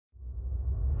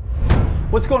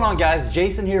What's going on, guys?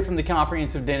 Jason here from The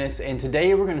Comprehensive Dentist, and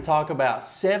today we're going to talk about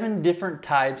 7 different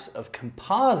types of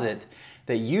composite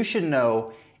that you should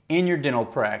know in your dental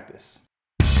practice.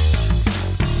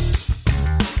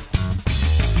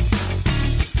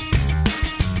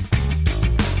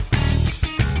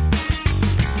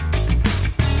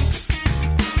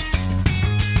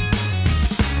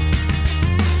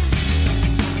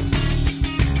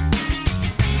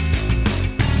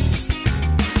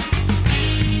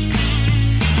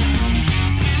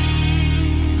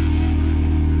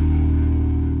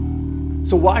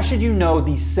 So why should you know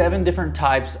these 7 different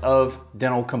types of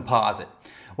dental composite?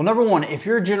 Well, number one, if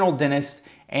you're a general dentist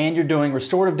and you're doing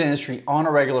restorative dentistry on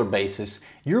a regular basis,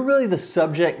 you're really the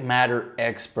subject matter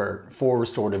expert for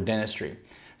restorative dentistry.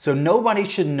 So nobody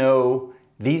should know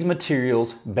these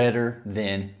materials better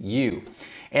than you.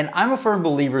 And I'm a firm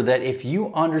believer that if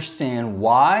you understand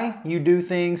why you do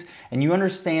things and you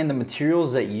understand the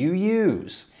materials that you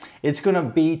use, it's going to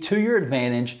be to your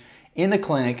advantage in the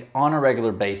clinic on a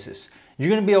regular basis. You're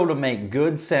going to be able to make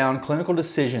good, sound clinical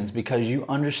decisions because you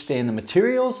understand the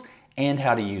materials and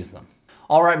how to use them.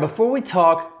 All right, before we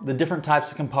talk the different types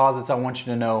of composites, I want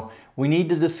you to know we need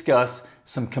to discuss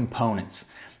some components.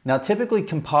 Now, typically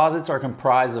composites are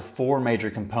comprised of 4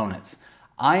 major components.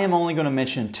 I am only going to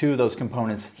mention 2 of those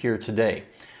components here today.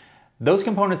 Those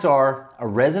components are a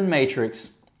resin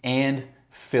matrix and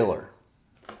filler.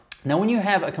 Now, when you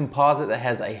have a composite that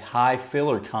has a high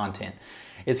filler content,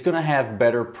 it's going to have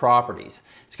better properties.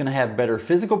 It's going to have better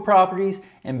physical properties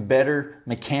and better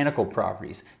mechanical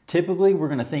properties. Typically, we're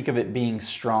going to think of it being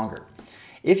stronger.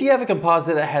 If you have a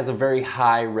composite that has a very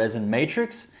high resin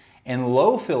matrix and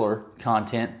low filler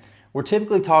content, we're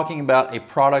typically talking about a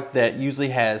product that usually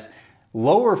has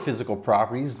lower physical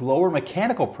properties, lower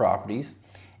mechanical properties,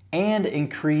 and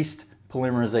increased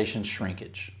polymerization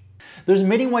shrinkage. There's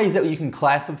many ways that you can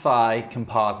classify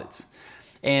composites.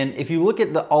 And if you look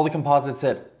at all the composites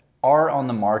that are on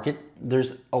the market,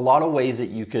 there's a lot of ways that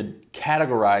you could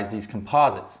categorize these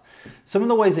composites. Some of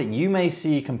the ways that you may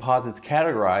see composites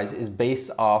categorized is based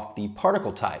off the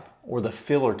particle type or the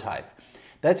filler type.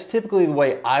 That's typically the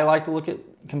way I like to look at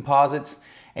composites,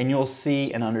 and you'll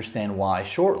see and understand why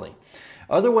shortly.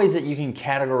 Other ways that you can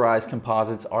categorize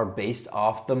composites are based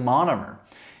off the monomer.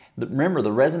 Remember,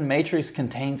 the resin matrix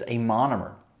contains a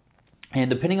monomer. And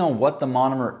depending on what the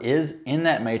monomer is in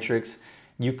that matrix,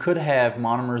 you could have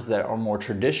monomers that are more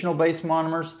traditional based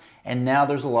monomers, and now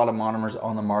there's a lot of monomers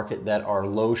on the market that are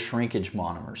low shrinkage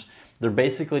monomers. They're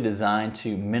basically designed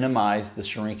to minimize the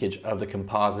shrinkage of the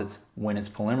composites when it's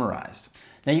polymerized.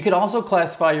 Now, you could also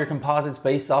classify your composites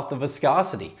based off the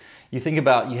viscosity. You think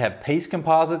about, you have paste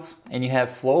composites and you have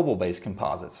flowable based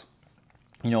composites.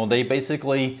 You know, they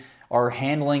basically are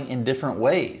handling in different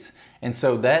ways. And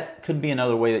so that could be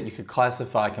another way that you could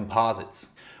classify composites.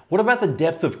 What about the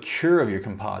depth of cure of your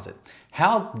composite?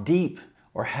 How deep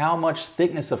or how much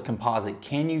thickness of composite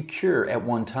can you cure at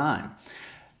one time?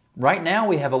 Right now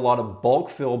we have a lot of bulk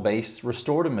fill based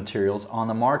restorative materials on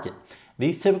the market.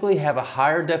 These typically have a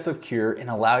higher depth of cure and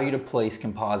allow you to place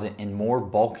composite in more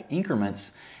bulk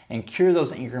increments and cure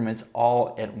those increments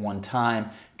all at one time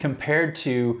compared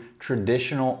to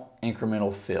traditional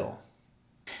incremental fill.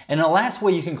 And the last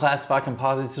way you can classify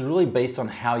composites is really based on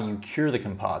how you cure the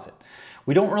composite.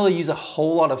 We don't really use a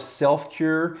whole lot of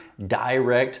self-cure,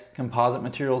 direct composite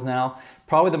materials now.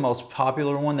 Probably the most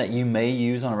popular one that you may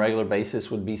use on a regular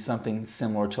basis would be something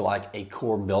similar to like a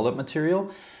core buildup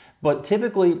material. But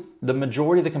typically, the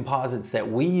majority of the composites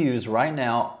that we use right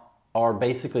now are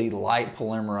basically light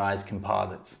polymerized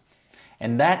composites.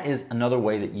 And that is another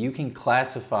way that you can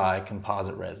classify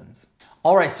composite resins.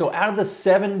 All right, so out of the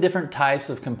 7 different types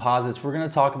of composites we're going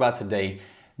to talk about today,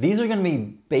 these are going to be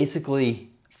basically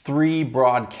 3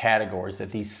 broad categories that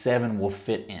these 7 will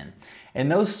fit in.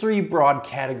 And those 3 broad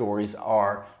categories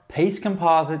are paste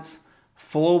composites,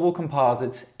 flowable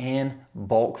composites, and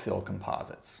bulk fill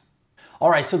composites. All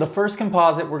right, so the first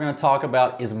composite we're going to talk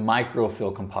about is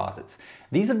MicroFill composites.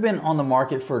 These have been on the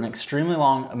market for an extremely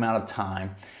long amount of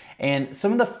time. And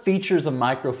some of the features of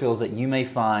microfills that you may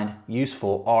find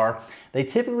useful are they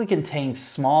typically contain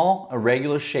small,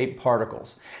 irregular shaped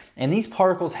particles. And these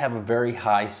particles have a very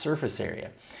high surface area.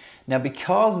 Now,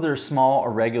 because they're small,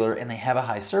 irregular, and they have a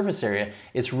high surface area,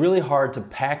 it's really hard to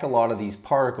pack a lot of these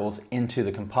particles into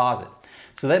the composite.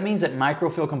 So that means that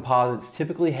microfill composites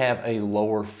typically have a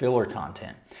lower filler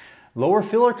content. Lower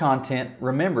filler content,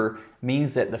 remember,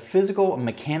 means that the physical and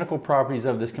mechanical properties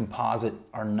of this composite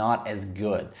are not as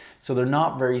good. So they're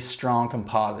not very strong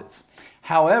composites.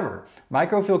 However,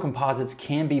 microfill composites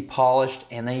can be polished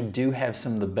and they do have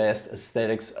some of the best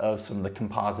aesthetics of some of the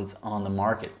composites on the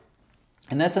market.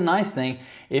 And that's a nice thing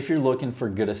if you're looking for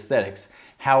good aesthetics.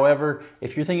 However,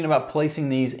 if you're thinking about placing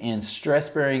these in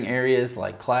stress-bearing areas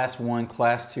like Class 1,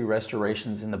 Class 2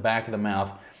 restorations in the back of the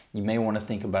mouth, you may want to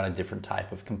think about a different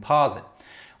type of composite.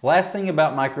 Last thing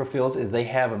about microfills is they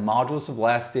have a modulus of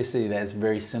elasticity that is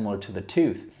very similar to the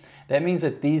tooth. That means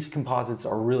that these composites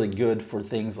are really good for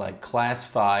things like Class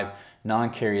 5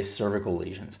 non-carious cervical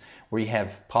lesions, where you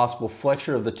have possible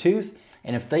flexure of the tooth,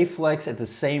 and if they flex at the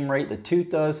same rate the tooth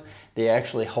does, they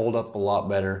actually hold up a lot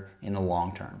better in the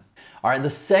long term. All right, the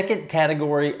second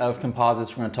category of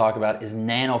composites we're going to talk about is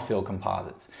NanoFill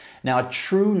composites. Now, a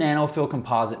true NanoFill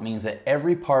composite means that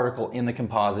every particle in the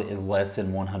composite is less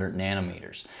than 100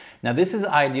 nanometers. Now, this is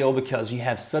ideal because you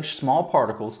have such small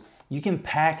particles. You can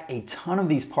pack a ton of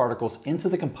these particles into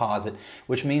the composite,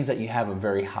 which means that you have a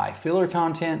very high filler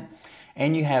content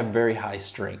and you have very high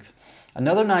strength.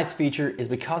 Another nice feature is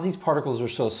because these particles are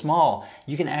so small,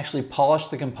 you can actually polish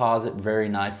the composite very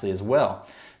nicely as well.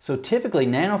 So typically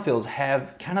nanofills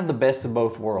have kind of the best of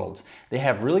both worlds. They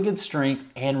have really good strength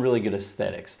and really good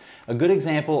aesthetics. A good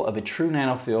example of a true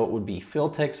nanofill would be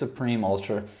Filtech Supreme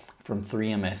Ultra from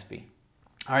 3M.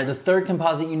 All right, the third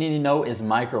composite you need to know is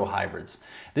microhybrids.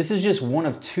 This is just one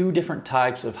of two different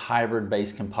types of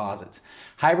hybrid-based composites.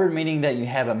 Hybrid meaning that you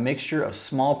have a mixture of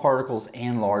small particles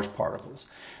and large particles.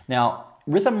 Now,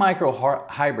 with a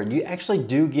microhybrid, you actually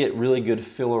do get really good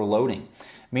filler loading,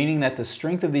 meaning that the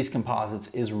strength of these composites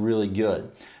is really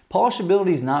good.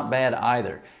 Polishability is not bad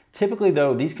either. Typically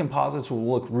though, these composites will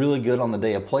look really good on the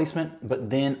day of placement, but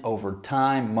then over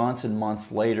time, months and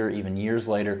months later, even years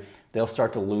later, they'll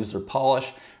start to lose their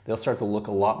polish. They'll start to look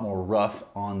a lot more rough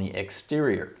on the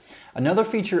exterior. Another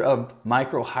feature of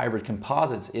microhybrid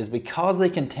composites is because they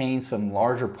contain some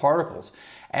larger particles.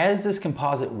 As this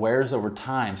composite wears over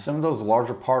time, some of those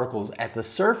larger particles at the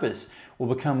surface will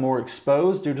become more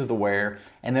exposed due to the wear,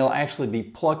 and they'll actually be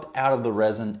plucked out of the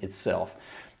resin itself.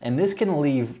 And this can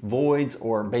leave voids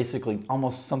or basically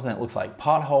almost something that looks like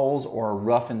potholes or a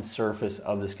roughened surface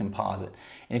of this composite.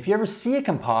 And if you ever see a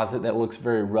composite that looks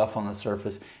very rough on the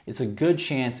surface, it's a good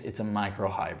chance it's a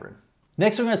microhybrid.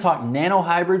 Next, we're going to talk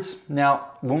nanohybrids.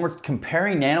 Now, when we're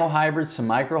comparing nanohybrids to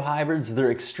microhybrids,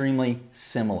 they're extremely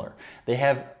similar. They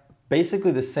have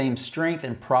basically the same strength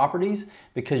and properties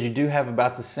because you do have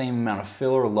about the same amount of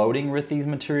filler loading with these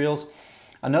materials.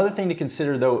 Another thing to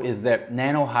consider though is that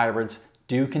nanohybrids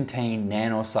do contain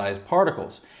nano-sized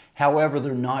particles. However,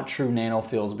 they're not true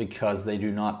nanofills because they do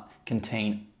not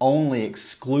contain only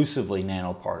exclusively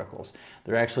nanoparticles.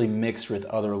 They're actually mixed with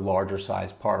other larger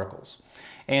sized particles.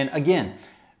 And again,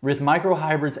 with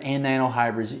microhybrids and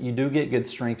nanohybrids, you do get good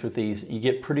strength with these. You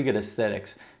get pretty good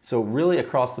aesthetics. So really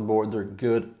across the board, they're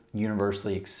good,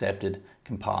 universally accepted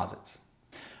composites.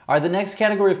 All right, the next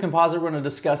category of composite we're going to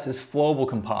discuss is flowable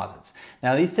composites.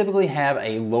 Now, these typically have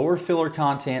a lower filler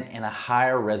content and a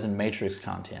higher resin matrix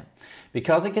content.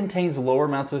 Because it contains lower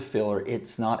amounts of filler,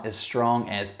 it's not as strong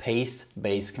as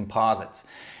paste-based composites.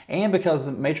 And because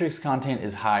the matrix content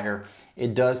is higher,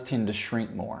 it does tend to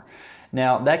shrink more.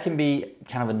 Now, that can be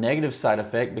kind of a negative side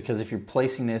effect because if you're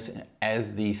placing this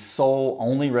as the sole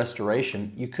only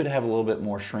restoration, you could have a little bit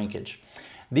more shrinkage.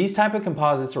 These type of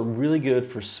composites are really good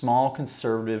for small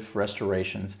conservative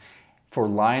restorations, for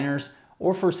liners,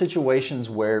 or for situations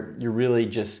where you're really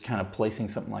just kind of placing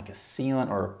something like a sealant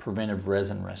or a preventive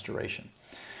resin restoration.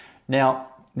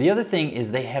 Now, the other thing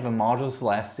is they have a modulus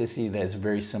elasticity that is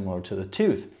very similar to the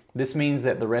tooth. This means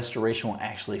that the restoration will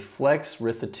actually flex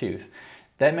with the tooth.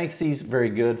 That makes these very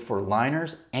good for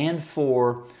liners and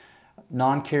for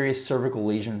non-carious cervical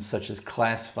lesions such as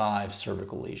Class 5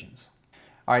 cervical lesions.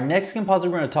 All right, next composite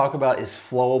we're going to talk about is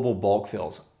flowable bulk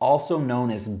fills, also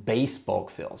known as base bulk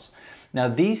fills. Now,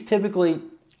 these typically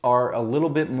are a little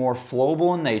bit more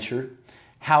flowable in nature.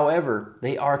 However,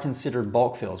 they are considered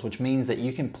bulk fills, which means that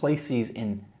you can place these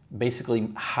in basically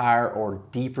higher or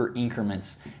deeper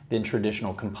increments than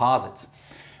traditional composites.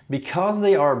 Because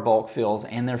they are bulk fills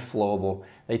and they're flowable,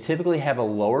 they typically have a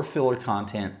lower filler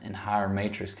content and higher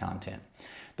matrix content.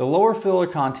 The lower filler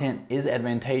content is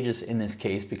advantageous in this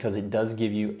case because it does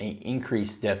give you an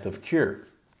increased depth of cure.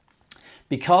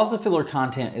 Because the filler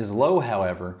content is low,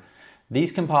 however,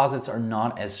 these composites are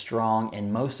not as strong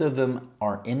and most of them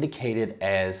are indicated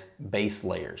as base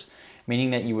layers,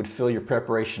 meaning that you would fill your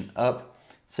preparation up,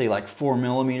 say like 4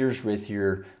 millimeters with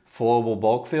your flowable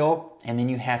bulk fill, and then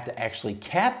you have to actually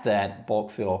cap that bulk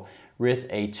fill with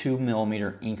a 2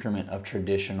 millimeter increment of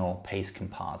traditional paste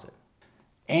composite.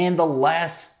 And the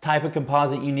last type of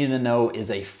composite you need to know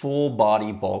is a full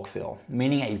body bulk fill,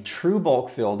 meaning a true bulk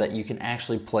fill that you can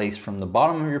actually place from the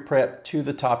bottom of your prep to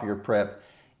the top of your prep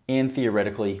in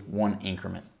theoretically one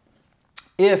increment.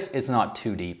 if it's not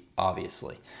too deep,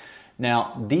 obviously.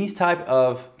 Now, these type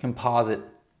of composite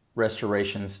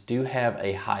restorations do have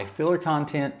a high filler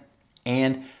content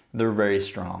and they're very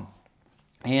strong.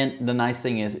 And the nice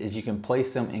thing is you can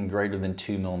place them in greater than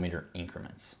 2mm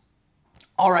increments.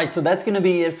 All right, so that's gonna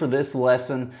be it for this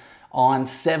lesson on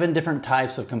 7 different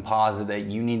types of composite that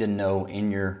you need to know in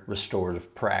your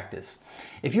restorative practice.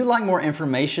 If you'd like more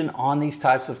information on these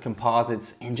types of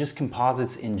composites and just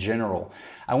composites in general,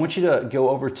 I want you to go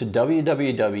over to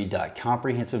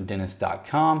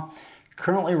www.comprehensivedentist.com.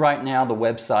 Currently right now, the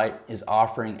website is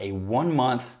offering a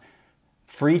 1-month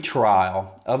free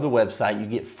trial of the website. You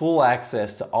get full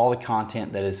access to all the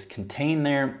content that is contained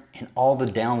there and all the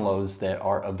downloads that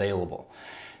are available.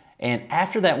 And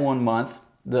after that 1 month,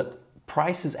 the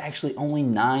price is actually only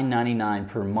 $9.99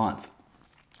 per month.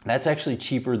 That's actually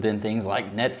cheaper than things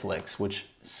like Netflix, which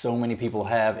so many people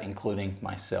have, including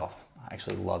myself. I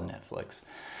actually love Netflix.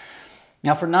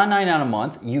 Now for $9.99 a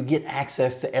month, you get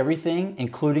access to everything,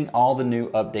 including all the new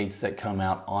updates that come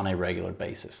out on a regular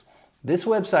basis. This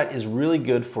website is really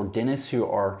good for dentists who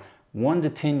are 1 to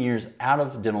 10 years out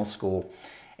of dental school,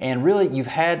 and really you've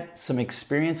had some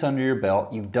experience under your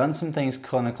belt, you've done some things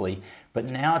clinically, but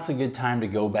now it's a good time to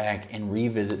go back and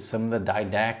revisit some of the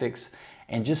didactics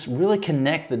and just really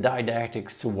connect the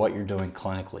didactics to what you're doing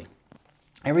clinically.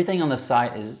 Everything on the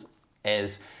site is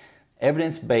as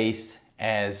evidence-based,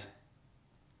 as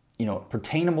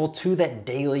pertainable to that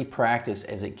daily practice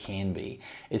as it can be.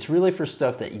 It's really for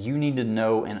stuff that you need to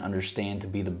know and understand to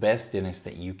be the best dentist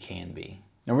that you can be.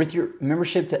 Now with your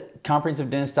membership to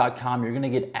comprehensivedentist.com, you're gonna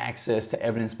get access to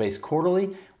Evidence-Based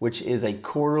Quarterly, which is a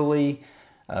quarterly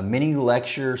mini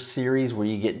lecture series where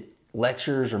you get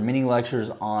lectures or mini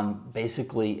lectures on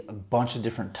basically a bunch of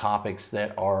different topics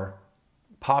that are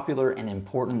popular and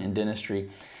important in dentistry.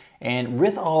 And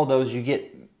with all those, you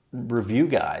get review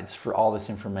guides for all this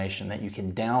information that you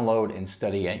can download and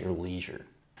study at your leisure.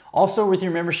 Also with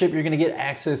your membership, you're gonna get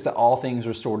access to all things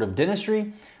restorative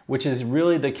dentistry, which is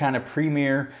really the kind of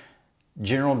premier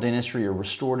general dentistry or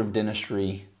restorative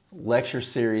dentistry lecture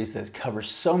series that covers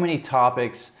so many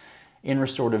topics in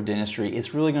restorative dentistry.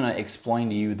 It's really gonna explain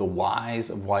to you the whys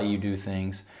of why you do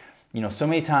things. So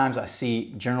many times I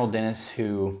see general dentists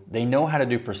who, they know how to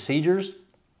do procedures,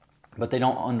 but they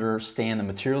don't understand the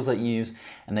materials they use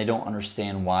and they don't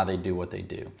understand why they do what they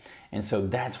do. And so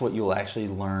that's what you'll actually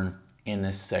learn in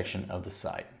this section of the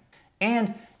site.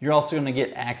 And you're also going to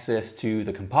get access to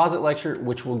the composite lecture,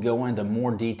 which will go into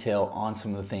more detail on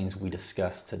some of the things we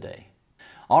discussed today.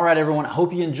 All right, everyone, I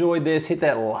hope you enjoyed this. Hit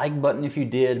that like button if you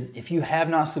did. If you have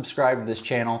not subscribed to this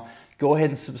channel, go ahead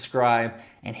and subscribe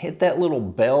and hit that little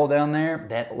bell down there.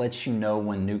 That lets you know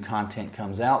when new content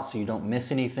comes out so you don't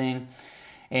miss anything.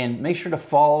 And make sure to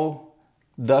follow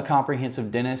The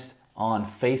Comprehensive Dentist on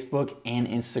Facebook and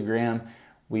Instagram.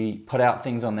 We put out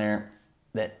things on there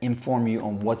that inform you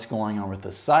on what's going on with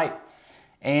the site.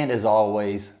 And as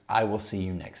always, I will see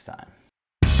you next time.